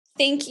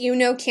Think you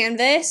know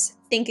Canvas?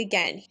 Think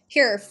again.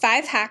 Here are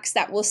 5 hacks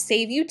that will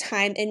save you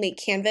time and make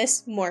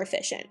Canvas more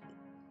efficient.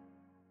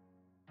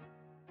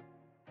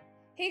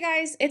 Hey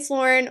guys, it's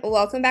Lauren.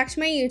 Welcome back to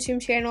my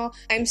YouTube channel.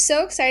 I'm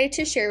so excited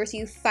to share with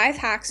you 5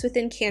 hacks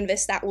within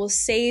Canvas that will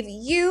save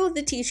you,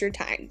 the teacher,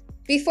 time.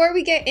 Before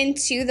we get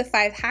into the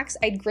 5 hacks,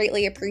 I'd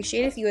greatly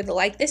appreciate if you would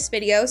like this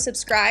video,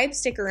 subscribe,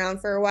 stick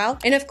around for a while,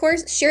 and of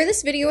course, share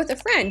this video with a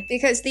friend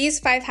because these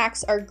 5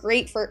 hacks are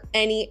great for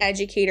any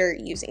educator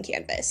using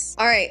Canvas.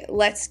 All right,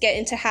 let's get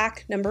into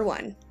hack number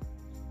 1.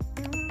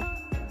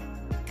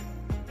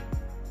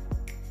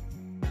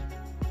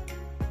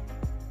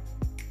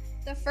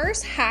 The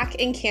first hack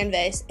in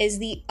Canvas is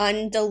the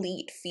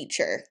Undelete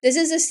feature. This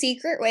is a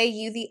secret way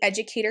you, the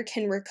educator,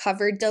 can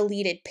recover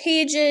deleted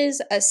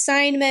pages,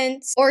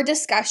 assignments, or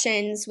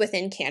discussions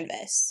within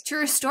Canvas. To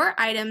restore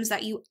items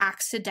that you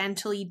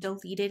accidentally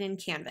deleted in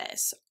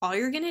Canvas, all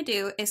you're going to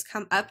do is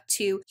come up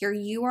to your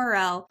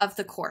URL of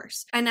the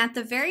course. And at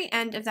the very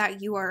end of that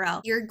URL,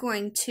 you're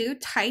going to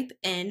type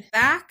in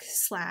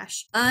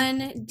 /undelete.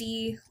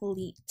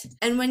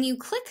 And when you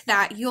click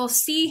that, you'll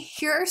see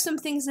here are some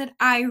things that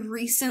I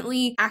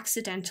recently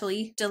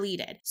accidentally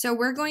deleted. So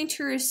we're going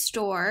to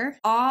restore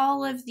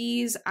all of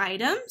these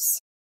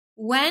items.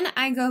 When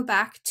I go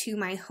back to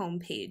my home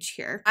page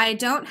here, I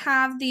don't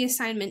have the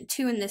assignment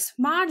 2 in this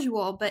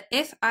module, but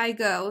if I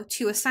go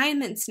to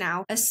assignments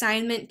now,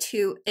 assignment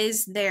 2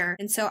 is there.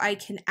 And so I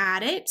can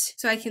add it.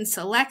 So I can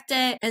select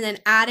it and then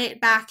add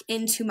it back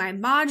into my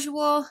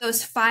module.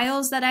 Those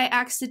files that I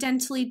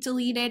accidentally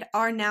deleted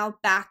are now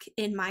back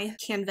in my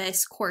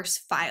Canvas course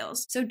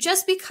files. So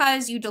just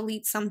because you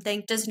delete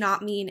something does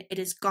not mean it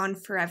is gone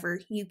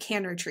forever. You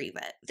can retrieve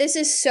it. This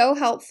is so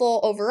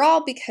helpful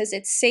overall because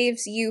it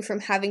saves you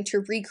from having to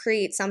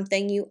recreate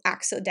something you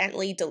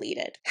accidentally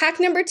deleted. Hack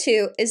number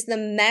 2 is the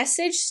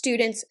message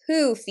students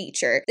who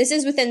feature. This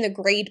is within the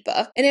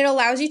gradebook and it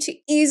allows you to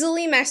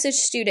easily message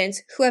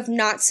students who have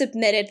not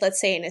submitted,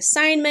 let's say, an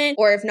assignment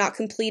or have not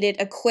completed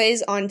a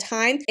quiz on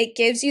time. It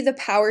gives you the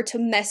power to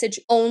message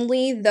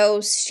only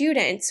those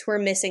students who are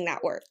missing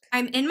that work.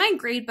 I'm in my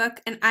gradebook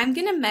and I'm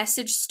going to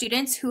message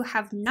students who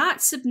have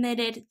not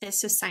submitted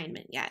this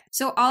assignment yet.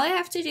 So all I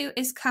have to do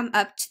is come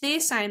up to the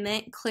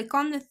assignment, click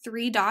on the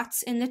 3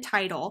 dots in the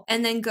title,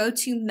 and then go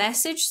to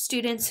message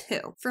students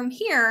who. From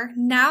here,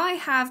 now I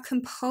have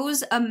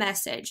compose a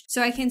message.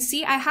 So I can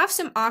see I have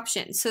some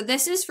options. So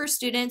this is for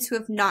students who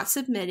have not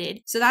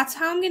submitted. So that's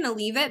how I'm going to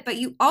leave it. But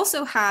you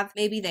also have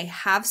maybe they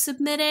have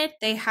submitted,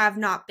 they have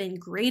not been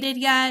graded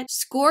yet,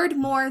 scored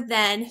more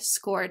than,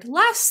 scored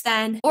less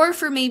than, or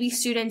for maybe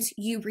students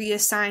you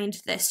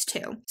reassigned this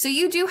to. So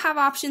you do have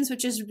options,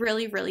 which is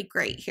really, really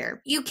great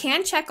here. You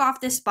can check off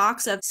this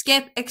box of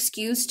skip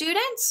excuse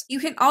students. You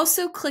can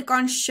also click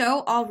on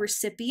show all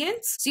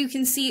recipients so you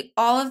can see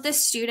all of the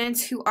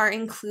students who are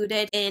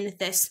included in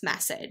this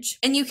message.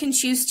 And you can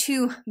choose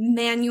to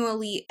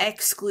manually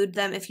exclude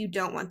them if you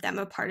don't want them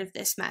a part of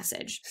this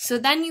message. So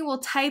then you will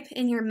type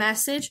in your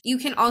message. You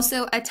can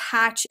also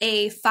attach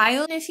a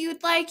file if you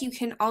would like. You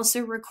can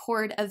also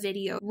record a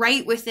video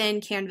right within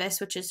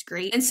Canvas, which is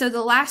great. And so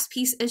the last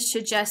piece is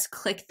to just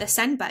click the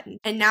send button.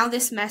 And now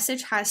this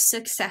message has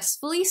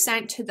successfully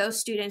sent to those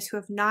students who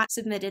have not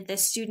submitted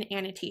this student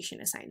annotation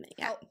assignment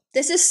yet.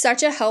 This is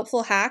such a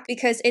helpful hack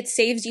because it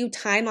saves you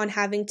time on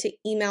having to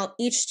email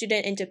each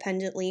student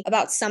independently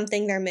about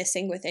something they're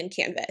missing within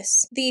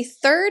Canvas. The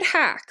third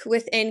hack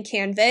within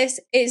Canvas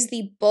is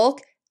the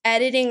bulk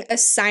editing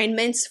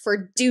assignments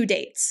for due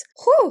dates.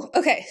 Whew.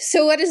 Okay,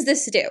 so what does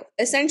this do?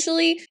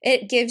 Essentially,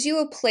 it gives you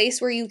a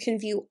place where you can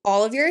view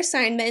all of your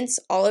assignments,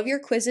 all of your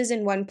quizzes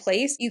in one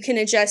place. You can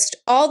adjust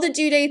all the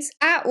due dates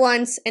at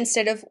once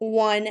instead of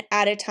one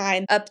at a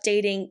time,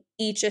 updating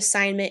each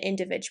assignment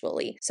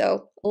individually.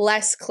 So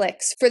less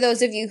clicks. For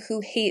those of you who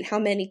hate how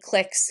many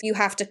clicks you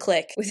have to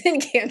click within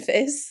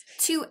Canvas.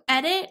 To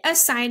edit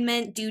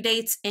assignment due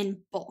dates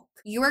in bulk,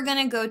 you are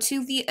going to go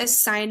to the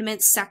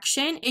assignment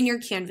section in your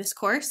Canvas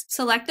course,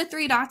 select the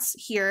 3 dots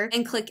here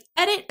and click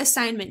edit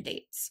assignment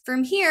dates.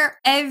 From here,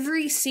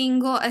 every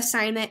single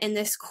assignment in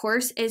this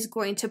course is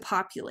going to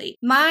populate.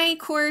 My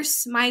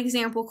course, my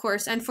example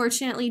course,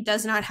 unfortunately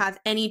does not have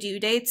any due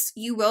dates.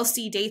 You will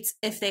see dates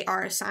if they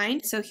are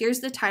assigned. So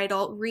here's the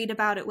title, read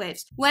about it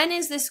waves. When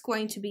is this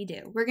going to be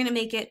due? We're going to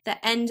make it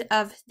the end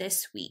of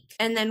this week.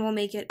 And then we'll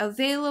make it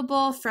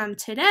available from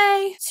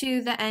today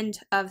to the end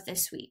of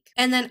this week.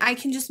 And then I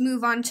can just move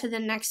on to the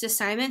next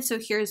assignment. So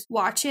here's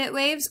watch it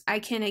waves. I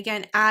can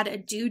again add a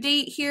due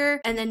date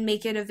here and then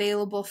make it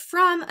available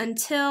from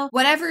until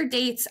whatever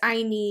dates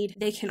I need.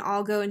 They can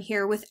all go in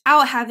here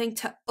without having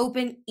to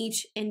open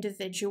each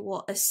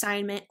individual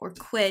assignment or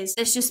quiz.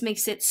 This just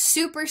makes it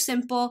super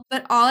simple,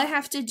 but all I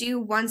have to do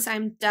once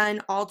I'm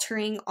done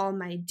altering all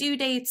my due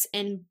dates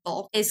in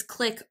bulk is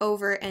click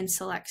over and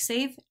select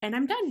save and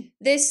I'm done.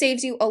 This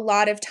saves you a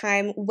lot of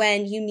time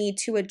when you need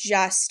to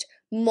adjust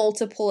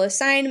multiple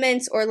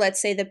assignments or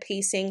let's say the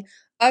pacing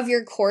of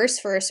your course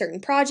for a certain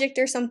project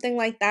or something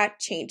like that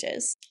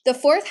changes. The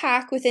fourth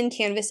hack within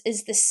Canvas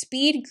is the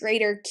Speed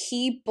Grader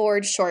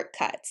keyboard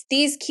shortcuts.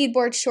 These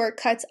keyboard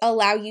shortcuts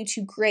allow you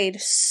to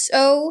grade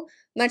so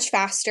much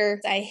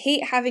faster. I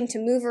hate having to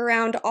move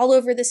around all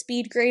over the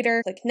speed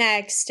grader, click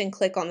next and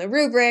click on the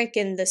rubric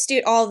and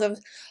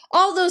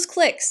all those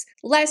clicks,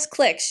 less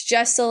clicks,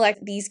 just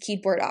select these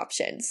keyboard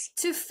options.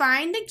 To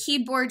find the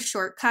keyboard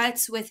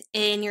shortcuts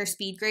within your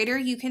speed grader,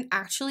 you can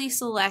actually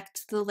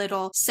select the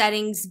little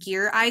settings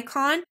gear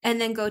icon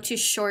and then go to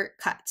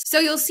shortcuts. So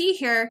you'll see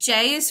here,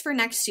 J is for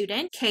next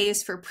student, K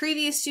is for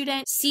previous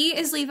student, C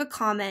is leave a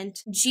comment,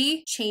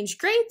 G, change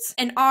grades,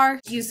 and R,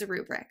 use the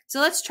rubric.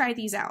 So let's try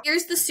these out.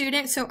 Here's the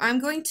student, so I'm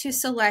going to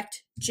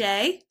select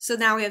J. So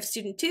now we have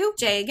student 2,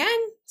 J again,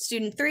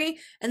 student 3,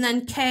 and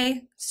then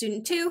K,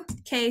 student 2,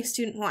 K,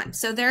 student 1.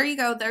 So there you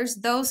go. There's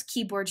those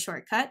keyboard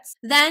shortcuts.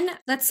 Then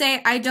let's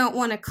say I don't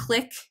want to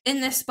click in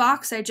this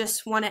box. I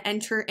just want to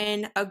enter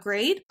in a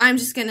grade. I'm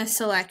just going to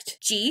select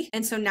G.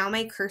 And so now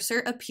my cursor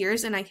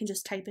appears and I can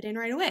just type it in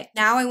right away.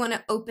 Now I want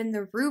to open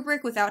the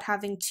rubric without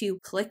having to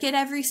click it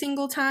every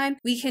single time.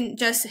 We can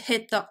just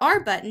hit the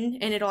R button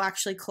and it'll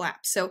actually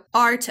collapse. So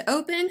R to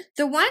open.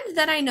 The one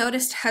that I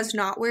noticed has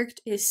not worked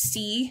is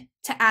C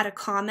to add a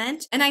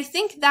comment. And I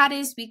think that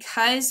is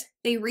because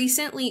they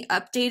recently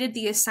updated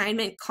the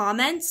assignment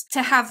comments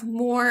to have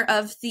more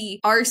of the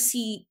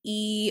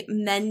RCE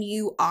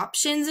menu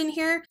options in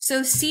here.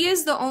 So C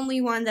is the only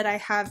one that I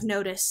have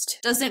noticed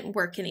doesn't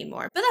work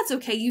anymore, but that's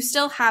okay. You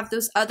still have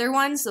those other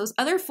ones, those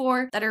other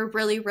 4 that are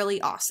really,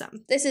 really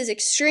awesome. This is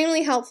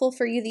extremely helpful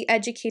for you, the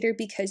educator,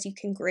 because you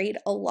can grade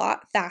a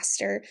lot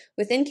faster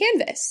within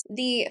Canvas.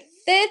 The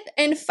fifth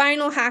and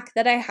final hack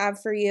that I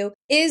have for you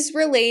is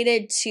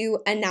related to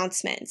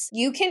announcements.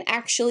 You can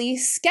actually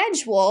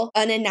schedule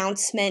an announcement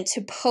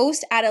to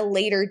post at a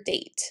later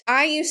date.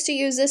 I used to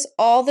use this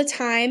all the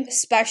time,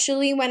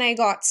 especially when I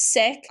got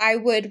sick. I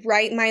would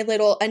write my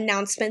little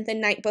announcement the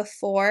night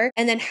before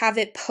and then have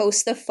it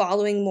post the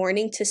following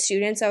morning to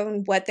students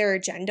on what their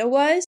agenda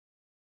was.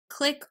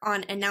 Click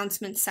on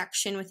announcement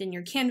section within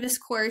your Canvas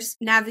course,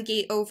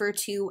 navigate over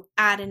to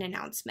add an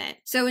announcement.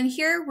 So in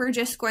here, we're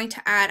just going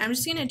to add, I'm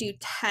just going to do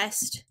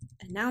test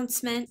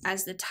announcement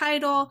as the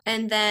title,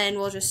 and then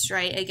we'll just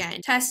write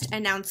again, test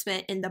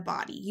announcement in the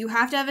body. You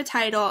have to have a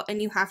title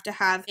and you have to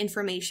have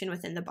information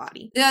within the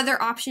body. The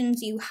other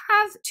options you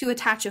have to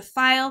attach a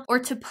file or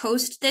to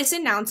post this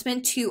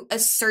announcement to a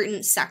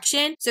certain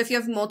section. So if you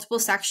have multiple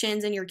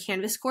sections in your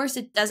Canvas course,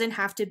 it doesn't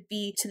have to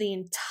be to the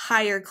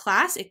entire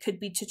class. It could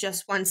be to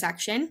just one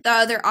section. The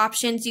other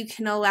options, you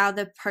can allow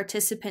the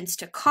participants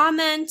to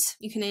comment.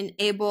 You can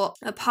enable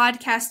a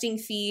podcasting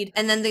feed.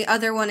 And then the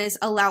other one is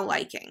allow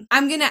liking.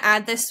 I'm going to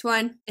add this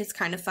one. It's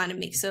kind of fun. It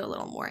makes it a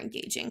little more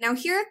engaging. Now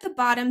here at the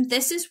bottom,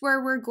 this is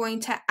where we're going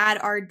to add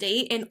our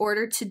date in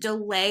order to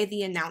delay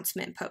the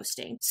announcement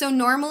posting. So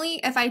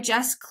normally if I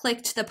just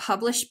clicked the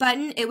publish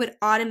button, it would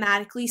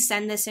automatically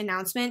send this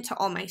announcement to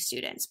all my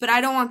students, but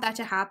I don't want that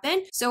to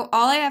happen. So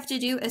all I have to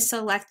do is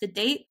select the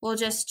date. We'll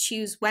just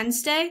choose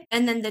Wednesday,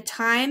 and then the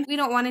time, we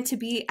don't want it to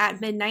be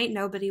at midnight.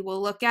 Nobody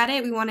will look at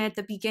it. We want it at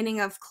the beginning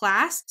of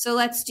class. So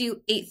let's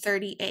do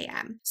 8:30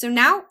 a.m. So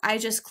now I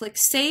just click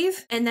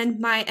save, and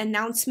then my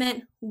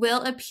announcement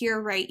will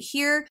appear right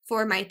here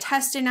for my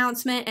test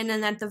announcement, and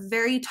then at the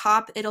very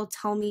top it'll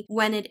tell me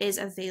when it is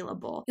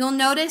available. You'll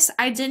notice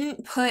I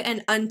didn't put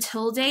an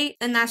until date,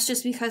 and that's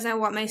just because I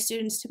want my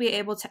students to be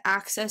able to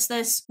access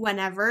this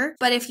whenever.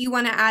 But if you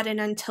want to add an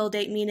until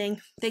date, meaning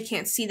they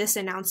can't see this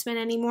announcement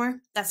anymore,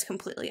 that's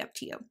completely up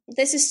to you.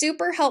 This is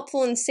super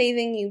helpful in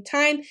saving you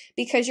time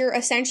because you're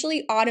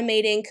essentially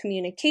automating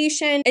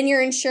communication and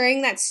you're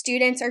ensuring that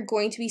students are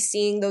going to be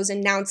seeing those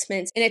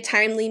announcements in a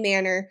timely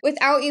manner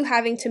without you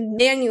having to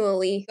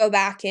manually go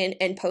back in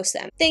and post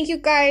them. Thank you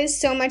guys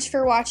so much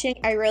for watching.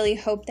 I really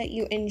hope that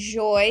you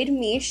enjoyed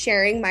me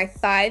sharing my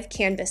 5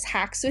 Canvas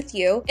hacks with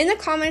you. In the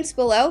comments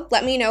below,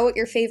 let me know what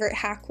your favorite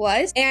hack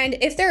was. And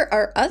if there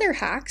are other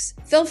hacks,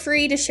 feel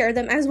free to share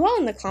them as well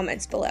in the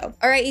comments below.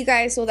 All right, you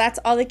guys, well, that's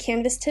all the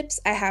Canvas tips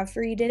I have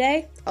for you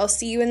today. I'll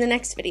see you in the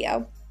next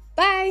video.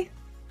 Bye!